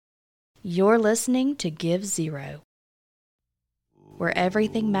You're listening to Give Zero, where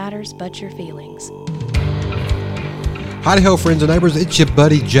everything matters but your feelings. Howdy ho, friends and neighbors. It's your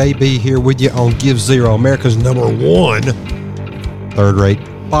buddy JB here with you on Give Zero, America's #1 third-rate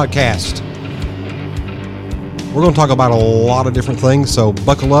podcast. We're going to talk about a lot of different things, so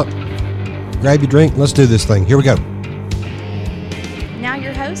buckle up, grab your drink, let's do this thing. Here we go. Now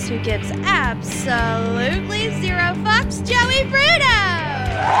your host who gives absolutely zero fucks, Joey Bruno!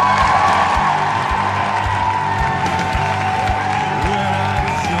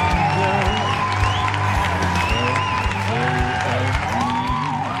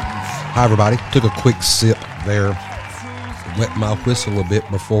 Hi, everybody. Took a quick sip there. Wet my whistle a bit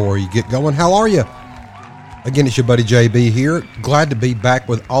before you get going. How are you? Again, it's your buddy JB here. Glad to be back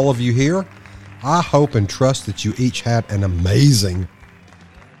with all of you here. I hope and trust that you each had an amazing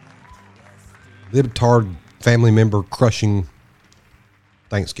libtard family member crushing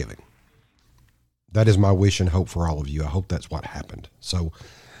Thanksgiving. That is my wish and hope for all of you. I hope that's what happened. So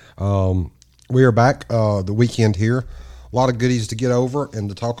we are back the weekend here. A lot of goodies to get over and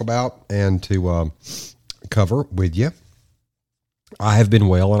to talk about and to cover with you. I have been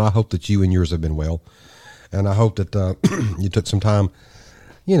well, and I hope that you and yours have been well. And I hope that you took some time,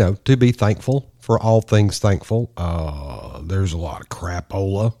 to be thankful for all things thankful. There's a lot of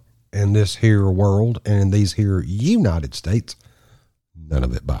crapola in this here world and in these here United States. None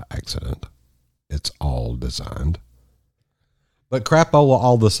of it by accident. It's all designed. But crapola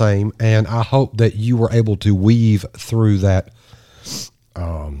all the same, and I hope that you were able to weave through that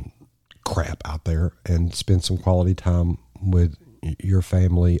crap out there and spend some quality time with your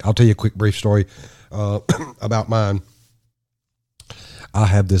family. I'll tell you a quick brief story about mine. I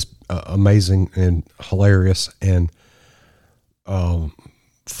have this amazing and hilarious and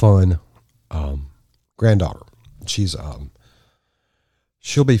fun granddaughter.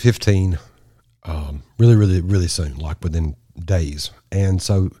 She'll be 15 really soon, like within days. And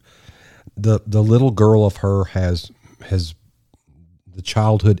so the little girl of her has the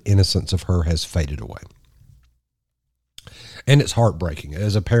childhood innocence of her has faded away. And it's heartbreaking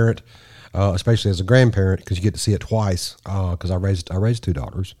as a parent, especially as a grandparent, because you get to see it twice. Because I raised two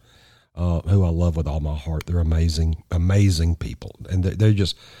daughters, who I love with all my heart. They're amazing people, and they're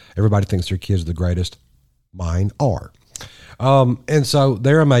just, everybody thinks their kids are the greatest. Mine are, and so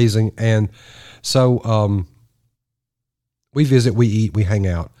they're amazing. And so we visit, we eat, we hang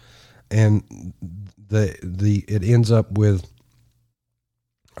out, and it ends up with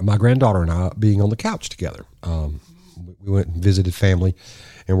my granddaughter and I being on the couch together. We went and visited family,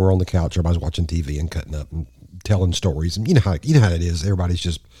 and we're on the couch. Everybody's watching TV and cutting up and telling stories. And you know how it is. Everybody's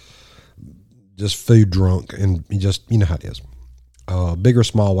just food drunk, and you know how it is. Big or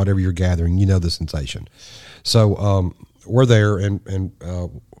small, whatever you're gathering, the sensation. So we're there, and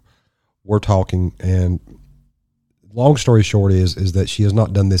we're talking. And long story short is that she has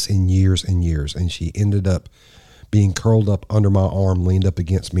not done this in years and years, and she ended up being curled up under my arm, leaned up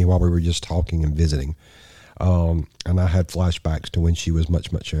against me while we were just talking and visiting. And I had flashbacks to when she was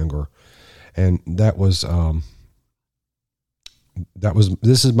much, much younger. And this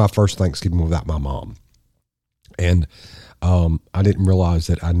is my first Thanksgiving without my mom. And, I didn't realize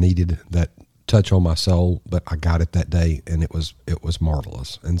that I needed that touch on my soul, but I got it that day, and it was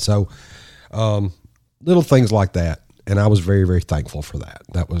marvelous. And so, little things like that. And I was very, very thankful for that.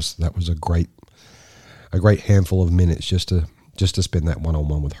 That was a great handful of minutes just to spend that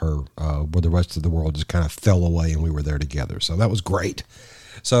one-on-one with her, where the rest of the world just kind of fell away and we were there together. So that was great.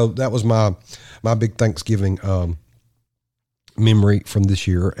 So that was my big Thanksgiving memory from this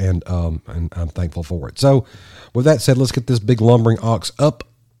year, and I'm thankful for it. So with that said, let's get this big lumbering ox up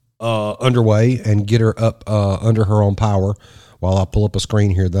underway and get her up under her own power while I pull up a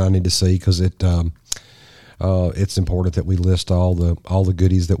screen here that I need to see, because it's important that we list all the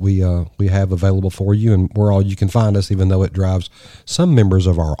goodies that we have available for you, and where all you can find us, even though it drives some members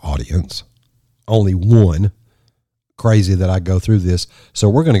of our audience, only one, crazy that I go through this. So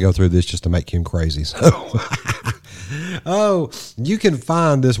we're going to go through this just to make him crazy. So, you can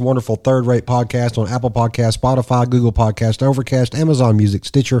find this wonderful third-rate podcast on Apple Podcasts, Spotify, Google Podcasts, Overcast, Amazon Music,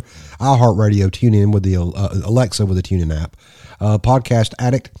 Stitcher, iHeartRadio, TuneIn with the Alexa with the TuneIn app, Podcast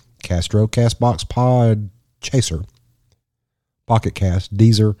Addict, Castro, Castbox, Pod Chaser, Pocket Cast,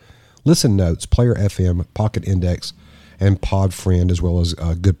 Deezer, Listen Notes, Player FM, Pocket Index, and Podfriend, as well as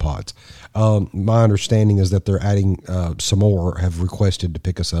Good Pods. My understanding is that they're adding some more, have requested to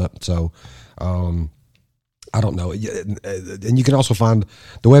pick us up. So I don't know. And you can also find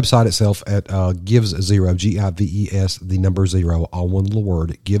the website itself at Gives Zero, GIVES, the number 0, all one little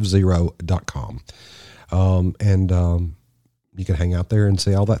word, givezero.com. You can hang out there and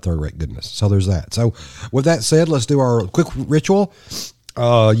see all that third-rate goodness. So there's that. So with that said, let's do our quick ritual.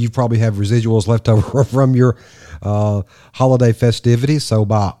 You probably have residuals left over from your holiday festivities. So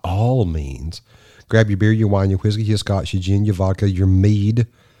by all means, grab your beer, your wine, your whiskey, your scotch, your gin, your vodka, your mead,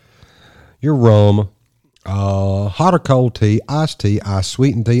 your rum, hot or cold tea, iced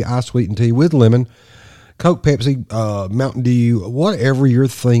sweetened tea with lemon, Coke, Pepsi, Mountain Dew, whatever your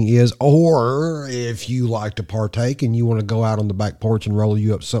thing is. Or if you like to partake and you want to go out on the back porch and roll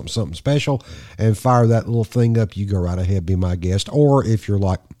you up something special and fire that little thing up, you go right ahead, be my guest. Or if you're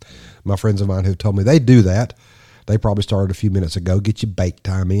like my friends of mine who told me they do that, they probably started a few minutes ago, get your bake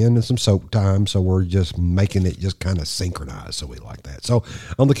time in and some soak time. So we're just making it just kind of synchronized. So we like that. So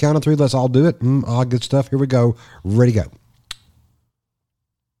on the count of three, let's all do it. All good stuff. Here we go. Ready, go.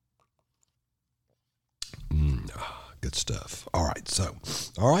 Good stuff. All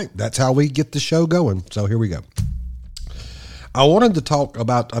right. That's how we get the show going. So here we go. I wanted to talk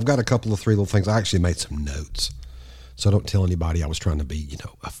about, I've got a couple of three little things. I actually made some notes. So don't tell anybody I was trying to be,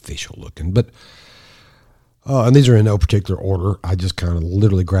 official looking. But, and these are in no particular order. I just kind of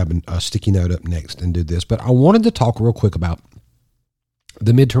literally grab a sticky note up next and do this. But I wanted to talk real quick about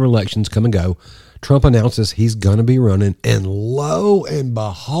the midterm elections come and go. Trump announces he's going to be running. And lo and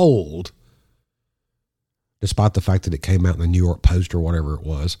behold, despite the fact that it came out in the New York Post or whatever it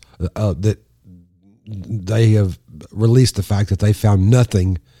was, that they have released the fact that they found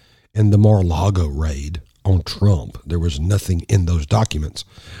nothing in the Mar-a-Lago raid on Trump. There was nothing in those documents.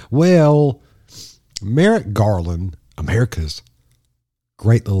 Well, Merrick Garland, America's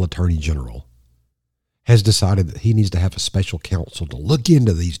great little attorney general, has decided that he needs to have a special counsel to look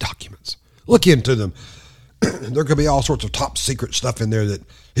into these documents. Look into them. There could be all sorts of top secret stuff in there that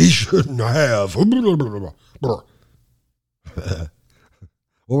he shouldn't have. What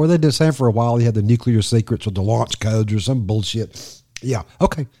were they just saying for a while? He had the nuclear secrets with the launch codes or some bullshit. Yeah.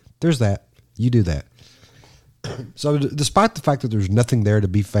 Okay. There's that. You do that. So despite the fact that there's nothing there to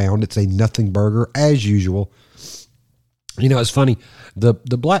be found, it's a nothing burger as usual. It's funny. The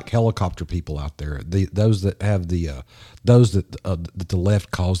black helicopter people out there, those that have that the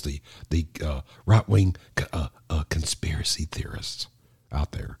left calls the right wing conspiracy theorists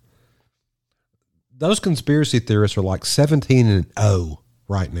out there. Those conspiracy theorists are like 17-0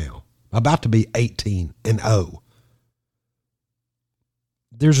 right now, about to be 18-0.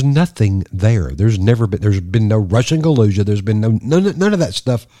 There's nothing there. There's been no Russian collusion. There's been none of that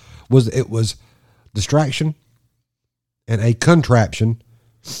stuff. It was distraction and a contraption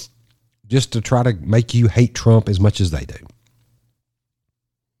just to try to make you hate Trump as much as they do.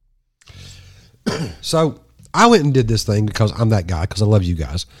 So I went and did this thing because I'm that guy, because I love you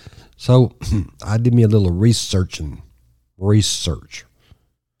guys. So I did me a little research.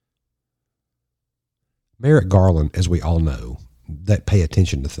 Merrick Garland, as we all know, that pay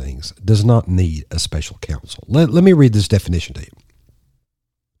attention to things, does not need a special counsel. Let me read this definition to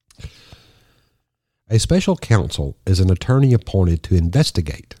you. A special counsel is an attorney appointed to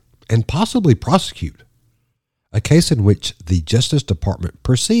investigate and possibly prosecute a case in which the Justice Department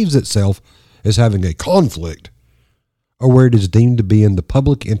perceives itself as having a conflict, or where it is deemed to be in the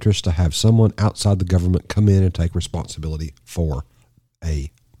public interest to have someone outside the government come in and take responsibility for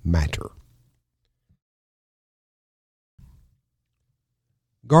a matter.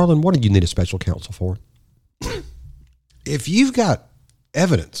 Garland, what do you need a special counsel for? If you've got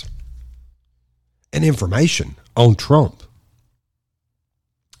evidence and information on Trump,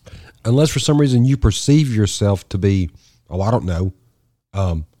 unless for some reason you perceive yourself to be,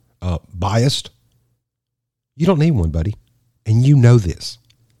 biased, you don't need one, buddy. And you know this.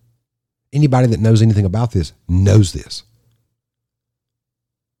 Anybody that knows anything about this knows this.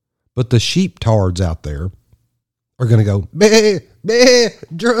 But the sheeptards out there are going to go, bad,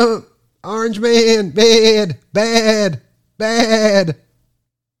 Trump, orange man, bad.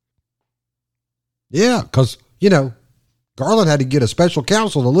 Yeah, because, Garland had to get a special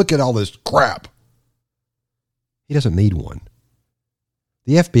counsel to look at all this crap. He doesn't need one.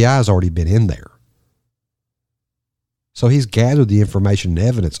 The FBI has already been in there. So he's gathered the information and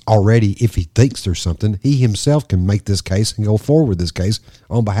evidence already. If he thinks there's something, he himself can make this case and go forward with this case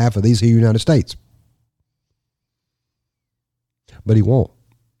on behalf of these here United States. But he won't,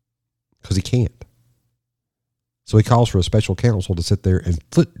 because he can't. So he calls for a special counsel to sit there and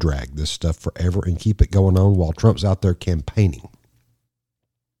foot drag this stuff forever and keep it going on while Trump's out there campaigning.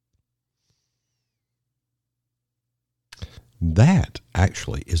 That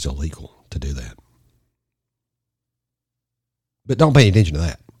actually is illegal to do that. But don't pay attention to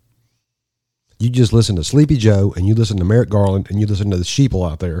that. You just listen to Sleepy Joe and you listen to Merrick Garland and you listen to the sheeple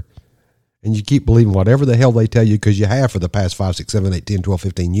out there and you keep believing whatever the hell they tell you because you have for the past 5, 6, 7, 8, 10, 12,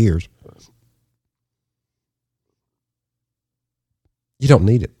 15 years, you don't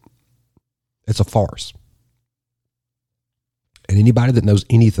need it. It's a farce. And anybody that knows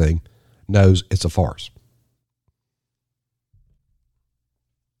anything knows it's a farce.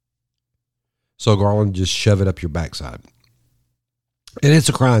 So Garland, just shove it up your backside. And it's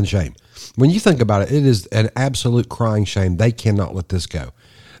a crying shame. When you think about it, it is an absolute crying shame. They cannot let this go.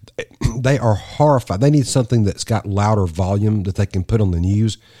 They are horrified. They need something that's got louder volume that they can put on the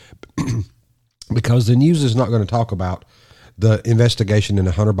news because the news is not going to talk about the investigation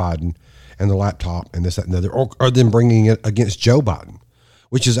into Hunter Biden and the laptop and this, that, and the other, or them bringing it against Joe Biden,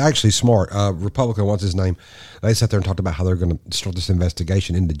 which is actually smart. Republican, what's his name? They sat there and talked about how they're going to start this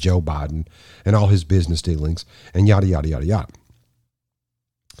investigation into Joe Biden and all his business dealings and yada, yada, yada, yada.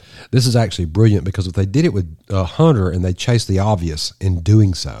 This is actually brilliant because if they did it with Hunter and they chased the obvious in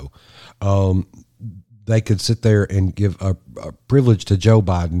doing so, they could sit there and give a privilege to Joe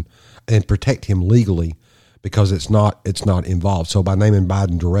Biden and protect him legally because it's not involved. So by naming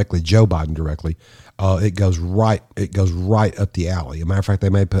Biden directly, Joe Biden directly, it goes right up the alley. As a matter of fact, they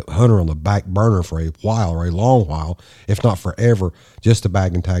may put Hunter on the back burner for a while or a long while, if not forever, just to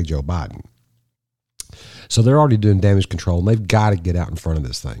bag and tag Joe Biden. So they're already doing damage control, and they've got to get out in front of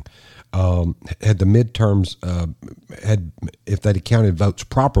this thing. Had the midterms, if they'd counted votes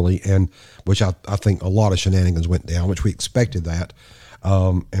properly, and which I think a lot of shenanigans went down, which we expected that.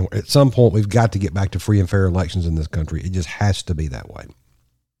 And at some point, we've got to get back to free and fair elections in this country. It just has to be that way.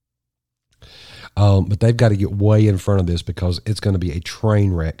 But they've got to get way in front of this because it's going to be a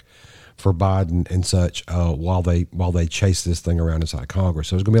train wreck for Biden and such while they chase this thing around inside Congress.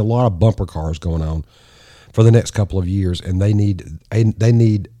 So there's going to be a lot of bumper cars going on for the next couple of years, and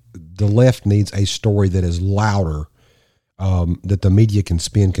the left needs a story that is louder, that the media can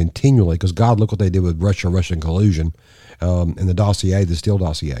spin continually. Because God, look what they did with Russian collusion, and the Steele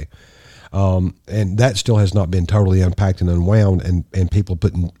dossier, and that still has not been totally unpacked and unwound, and people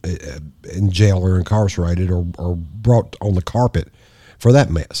put in jail or incarcerated or brought on the carpet for that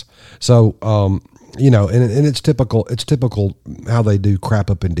mess. So, and it's typical how they do crap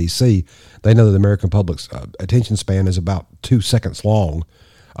up in D.C. They know that the American public's attention span is about 2 seconds long,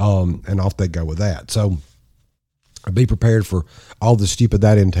 and off they go with that. So be prepared for all the stupid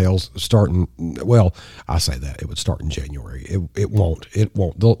that entails starting. Well, I say that it would start in January. It won't.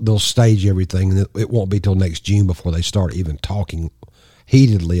 They'll stage everything, and it won't be till next June before they start even talking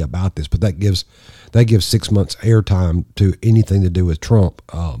heatedly about this. But that gives 6 months airtime to anything to do with Trump,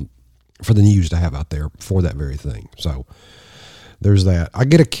 for the news to have out there for that very thing. So there's that. I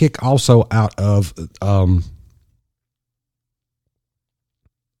get a kick also out of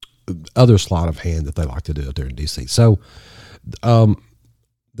other sleight of hand that they like to do out there in D.C. So, Biden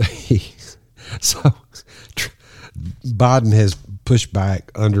has pushed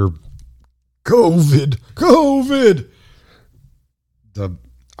back under COVID, the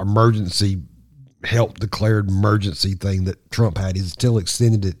emergency help declared emergency thing that Trump had. He's still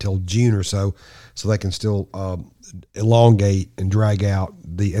extended it till June or so they can still elongate and drag out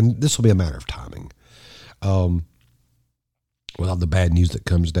and this will be a matter of timing. Without the bad news that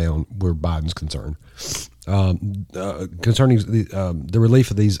comes down where Biden's concerned. Concerning the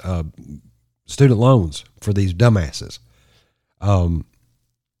relief of these student loans for these dumbasses. Biden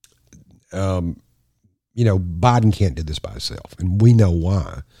can't do this by himself, and we know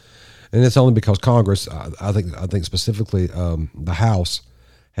why. And it's only because Congress, I think specifically the House,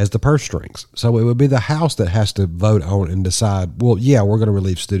 has the purse strings. So it would be the House that has to vote on and decide, well, yeah, we're going to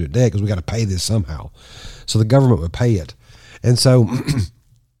relieve student debt because we got to pay this somehow. So the government would pay it. And so,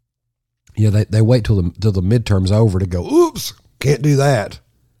 they wait till the midterm's over to go, oops, can't do that.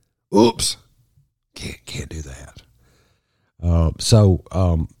 Oops, can't do that.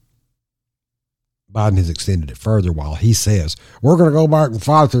 Biden has extended it further while he says, we're going to go back and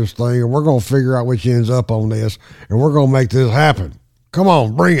fight this thing, and we're going to figure out which ends up on this, and we're going to make this happen. Come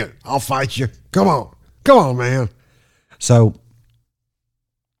on, bring it. I'll fight you. Come on, man. So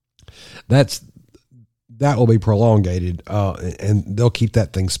that will be prolongated, and they'll keep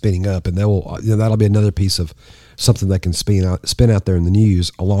that thing spinning up, and that'll be another piece of something that can spin out there in the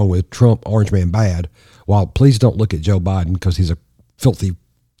news, along with Trump, Orange Man bad. While please don't look at Joe Biden because he's a filthy,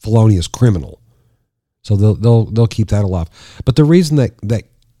 felonious criminal. So they'll keep that alive. But the reason that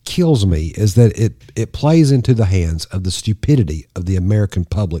kills me is that it plays into the hands of the stupidity of the American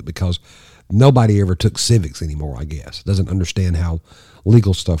public because nobody ever took civics anymore, I guess. Doesn't understand how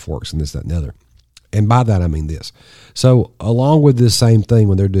legal stuff works and this, that, and the other. And by that, I mean this. So along with this same thing,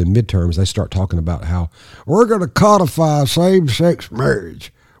 when they're doing midterms, they start talking about how we're going to codify same-sex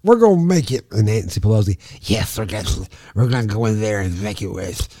marriage. we're going to make it. And Nancy Pelosi, yes, we're going to go in there and make it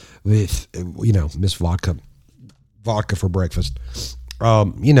with Miss Vodka for breakfast. Where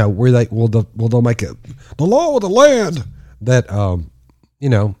they'll make it the law of the land that,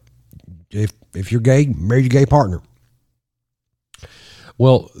 if you're gay, marry your gay partner.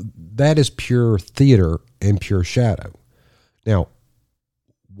 Well, that is pure theater and pure shadow. Now,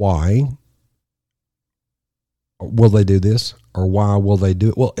 why will they do this, or why will they do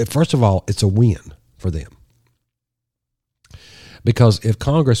it? Well, first of all, it's a win for them. Because if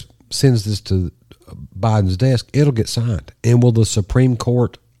Congress sends this to Biden's desk, it'll get signed. And will the Supreme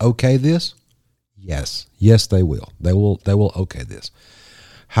Court okay this? Yes. Yes, they will. They will okay this.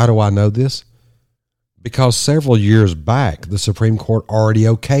 How do I know this? Because several years back, the Supreme Court already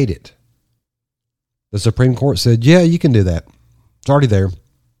okayed it. The Supreme Court said, yeah, you can do that. It's already there.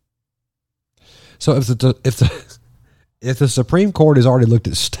 So if the Supreme Court has already looked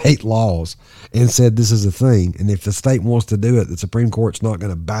at state laws and said this is a thing, and if the state wants to do it, the Supreme Court's not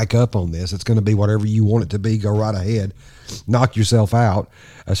going to back up on this. It's going to be whatever you want it to be. Go right ahead. Knock yourself out.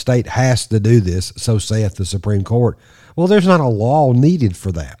 A state has to do this, so saith the Supreme Court. Well, there's not a law needed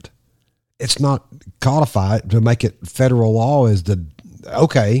for that. It's not codified to make it federal law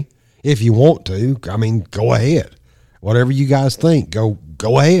okay, if you want to, go ahead. Whatever you guys think, go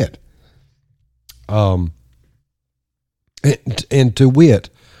ahead. And to wit,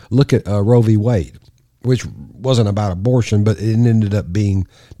 look at Roe v. Wade, which wasn't about abortion, but it ended up being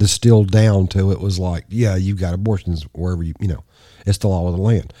distilled down to it was like, yeah, you've got abortions wherever it's the law of the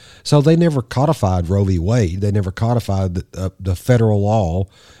land. So they never codified Roe v. Wade. They never codified the federal law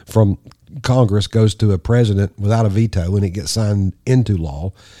from Congress goes to a president without a veto, and it gets signed into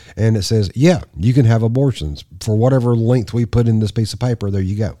law. And it says, yeah, you can have abortions for whatever length we put in this piece of paper. There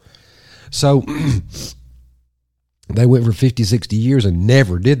you go. So they went for 50, 60 years and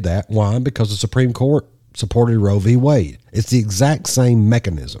never did that. Why? Because the Supreme Court supported Roe v. Wade. It's the exact same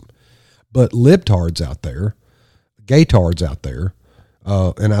mechanism. But libtards out there, gaytards out there,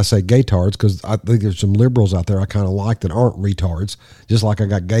 and I say gaytards because I think there's some liberals out there I kind of like that aren't retards, just like I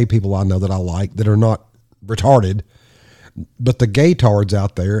got gay people I know that I like that are not retarded. But the gaytards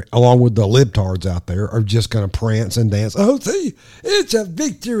out there, along with the libtards out there, are just going to prance and dance. Oh, see, it's a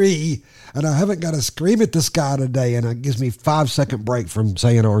victory. And I haven't got to scream at the sky today, and it gives me 5-second break from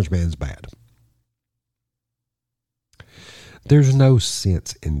saying Orange Man's bad. There's no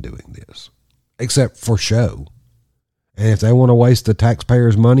sense in doing this, except for show. And if they want to waste the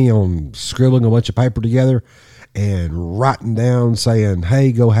taxpayers' money on scribbling a bunch of paper together and writing down saying,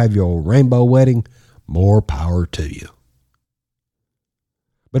 hey, go have your rainbow wedding, more power to you.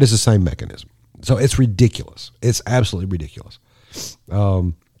 But it's the same mechanism. So it's ridiculous. It's absolutely ridiculous.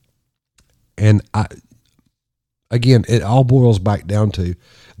 And again, it all boils back down to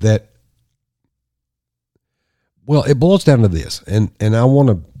that. Well, it boils down to this, and I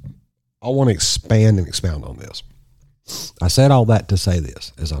want to expand and expound on this. I said all that to say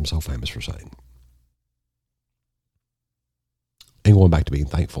this, as I'm so famous for saying. And going back to being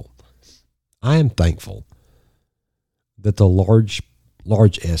thankful. I am thankful that the largest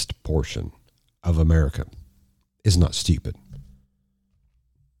portion of America is not stupid.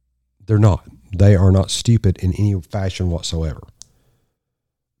 They're not. They are not stupid in any fashion whatsoever.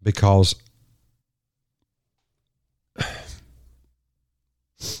 Because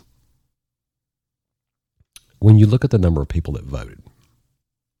when you look at the number of people that voted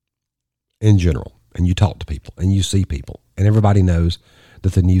in general, and you talk to people, and you see people, and everybody knows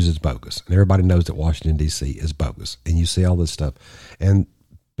that the news is bogus, and everybody knows that Washington, D.C. is bogus, and you see all this stuff, and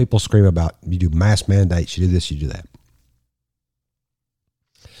people scream about, you do mass mandates, you do this, you do that.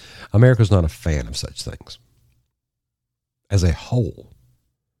 America's not a fan of such things. As a whole,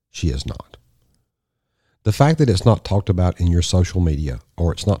 she is not. The fact that it's not talked about in your social media,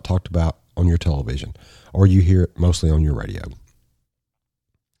 or it's not talked about on your television, or you hear it mostly on your radio,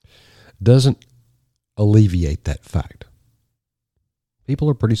 doesn't alleviate that fact. People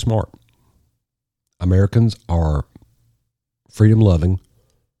are pretty smart. Americans are freedom-loving,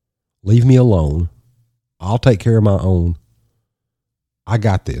 leave me alone, I'll take care of my own, I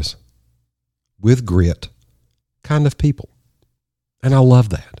got this, with grit kind of people. And I love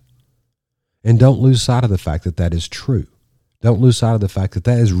that. And don't lose sight of the fact that that is true. Don't lose sight of the fact that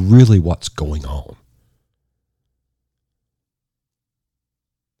that is really what's going on.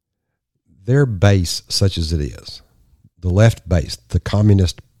 Their base, such as it is, the left base, the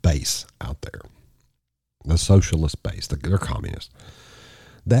communist base out there, the socialist base, they're communists,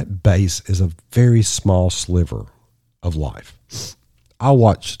 that base is a very small sliver of life. I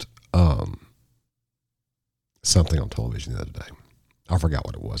watched something on television the other day. I forgot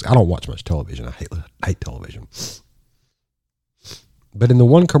what it was. I don't watch much television. I hate television. But in the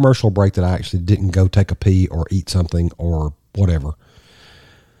one commercial break that I actually didn't go take a pee or eat something or whatever,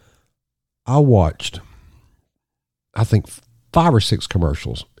 I watched, I think, 5 or 6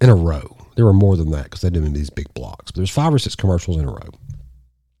 commercials in a row. There were more than that because they do in these big blocks. But there's 5 or 6 commercials in a row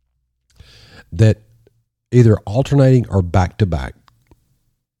that either alternating or back to back,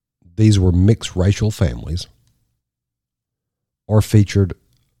 these were mixed racial families or featured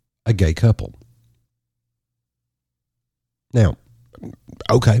a gay couple. Now,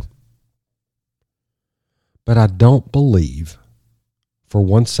 okay. But I don't believe for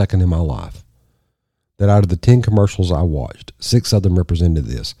 1 second in my life that out of the 10 commercials I watched, 6 of them represented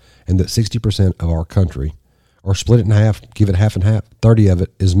this, and that 60% of our country, or split it in half, give it half and half, 30 of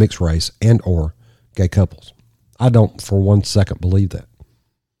it is mixed race and or gay couples. I don't for 1 second believe that.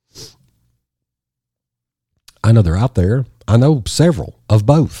 I know they're out there. I know several of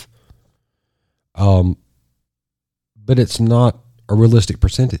both. But it's not a realistic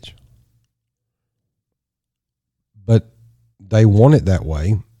percentage. But they want it that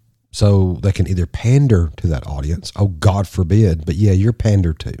way so they can either pander to that audience. Oh, God forbid. But yeah, you're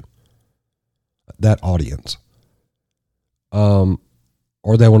pander to that audience. Or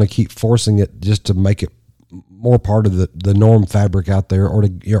they want to keep forcing it just to make it more part of the norm fabric out there,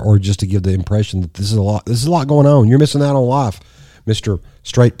 or just to give the impression that this is a lot going on. You're missing out on life, Mr.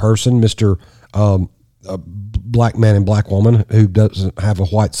 Straight person, Mr. Black man and black woman who doesn't have a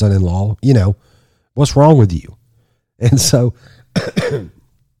white son-in-law. You know, what's wrong with you? And so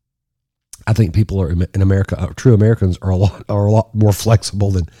I think people are in America, true Americans are a lot more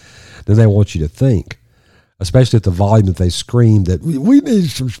flexible than they want you to think. Especially at the volume that they scream that we need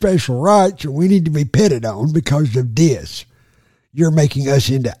some special rights and we need to be pitted on because of this. You're making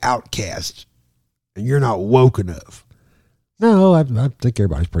us into outcasts and you're not woke enough. No, I think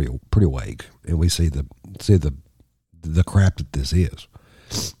everybody's pretty awake, and we see the crap that this is.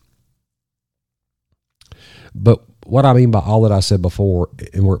 But what I mean by all that I said before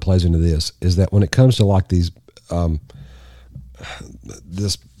and where it plays into this is that when it comes to like these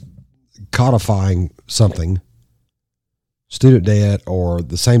this codifying something, student debt or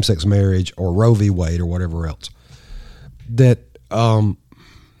the same-sex marriage or Roe v. Wade or whatever else, that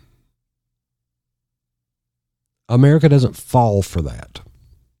America doesn't fall for that.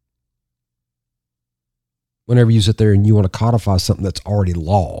 Whenever you sit there and you want to codify something that's already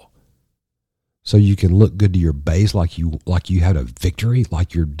law, so you can look good to your base, like you had a victory,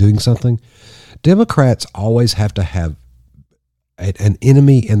 like you're doing something. Democrats always have to have an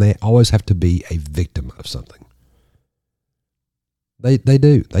enemy, and they always have to be a victim of something. They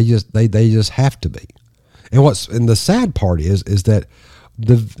do. They just have to be. And the sad part is that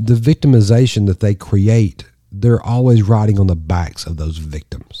the victimization that they create, they're always riding on the backs of those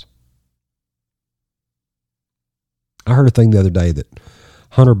victims. I heard a thing the other day that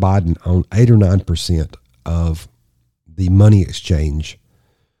Hunter Biden owned 8 or 9% of the money exchange.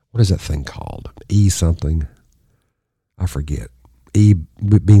 What is that thing called? E something. I forget. E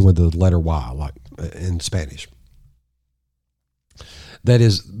being with the letter Y, like in Spanish. That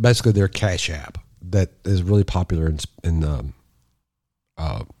is basically their Cash App that is really popular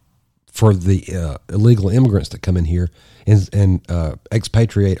for the illegal immigrants that come in here and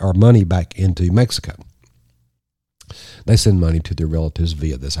expatriate our money back into Mexico. They send money to their relatives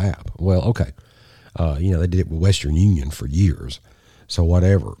via this app. Well, okay. They did it with Western Union for years, so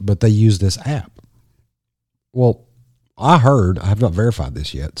whatever. But they use this app. Well, I have not verified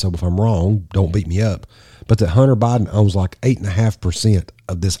this yet, so if I'm wrong, don't beat me up, but that Hunter Biden owns like 8.5%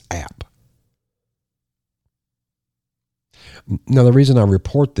 of this app. Now, the reason I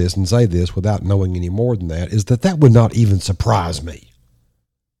report this and say this without knowing any more than that is that would not even surprise me.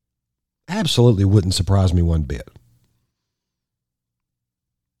 Absolutely wouldn't surprise me one bit.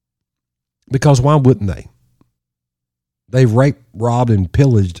 Because why wouldn't they? They've raped, robbed, and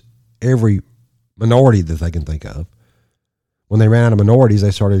pillaged every minority that they can think of. When they ran out of minorities,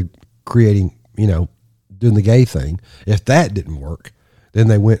 they started creating, doing the gay thing. If that didn't work, then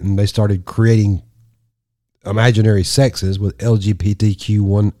they went and they started creating imaginary sexes with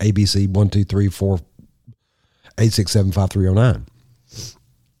LGBTQ1 ABC 1 2 3 4 8 6 7 5 3 0 9.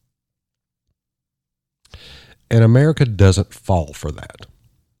 And America doesn't fall for that.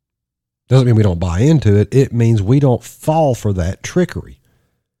 Doesn't mean we don't buy into it. It means we don't fall for that trickery.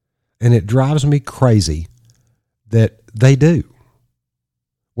 And it drives me crazy that they do.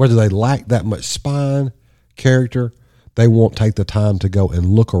 Whether they lack that much spine, character, they won't take the time to go and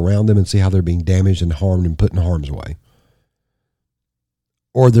look around them and see how they're being damaged and harmed and put in harm's way.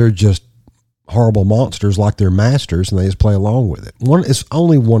 Or they're just horrible monsters like their masters, and they just play along with it. It's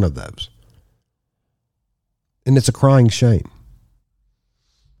only one of those. And it's a crying shame.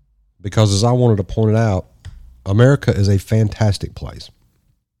 Because as I wanted to point it out, America is a fantastic place.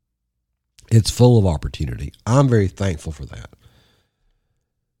 It's full of opportunity. I'm very thankful for that.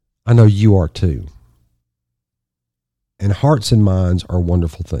 I know you are too. And hearts and minds are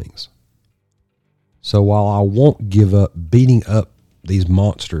wonderful things. So while I won't give up beating up these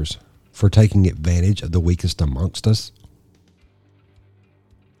monsters for taking advantage of the weakest amongst us,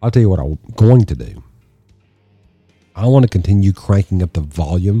 I'll tell you what I'm going to do. I want to continue cranking up the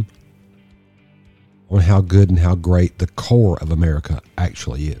volume on how good and how great the core of America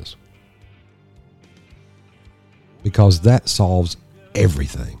actually is. Because that solves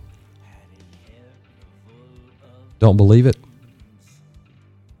everything. Don't believe it?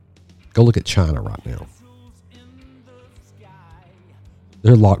 Go look at China right now.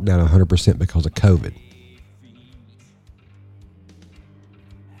 They're locked down 100% because of COVID.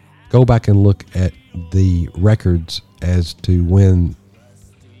 Go back and look at the records as to when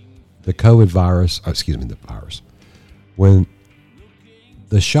the COVID virus, when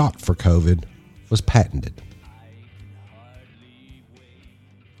the shot for COVID was patented.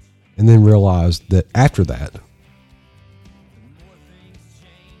 And then realized that after that,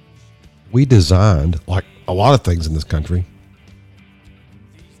 we designed, like a lot of things in this country,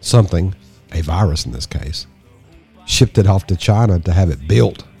 a virus in this case, shipped it off to China to have it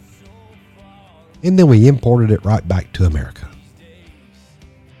built. And then we imported it right back to America.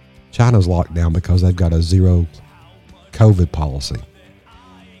 China's locked down because they've got a zero COVID policy.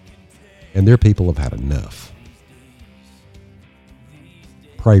 And their people have had enough.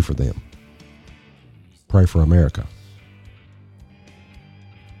 Pray for them. Pray for America.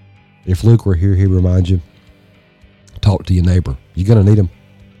 If Luke were here, he'd remind you, talk to your neighbor. You're going to need him.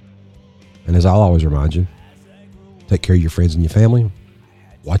 And as I'll always remind you, take care of your friends and your family.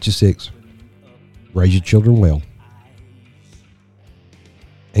 Watch your six. Raise your children well.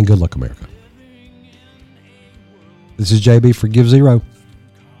 And good luck, America. This is JB for Give Zero.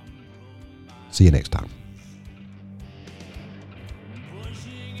 See you next time.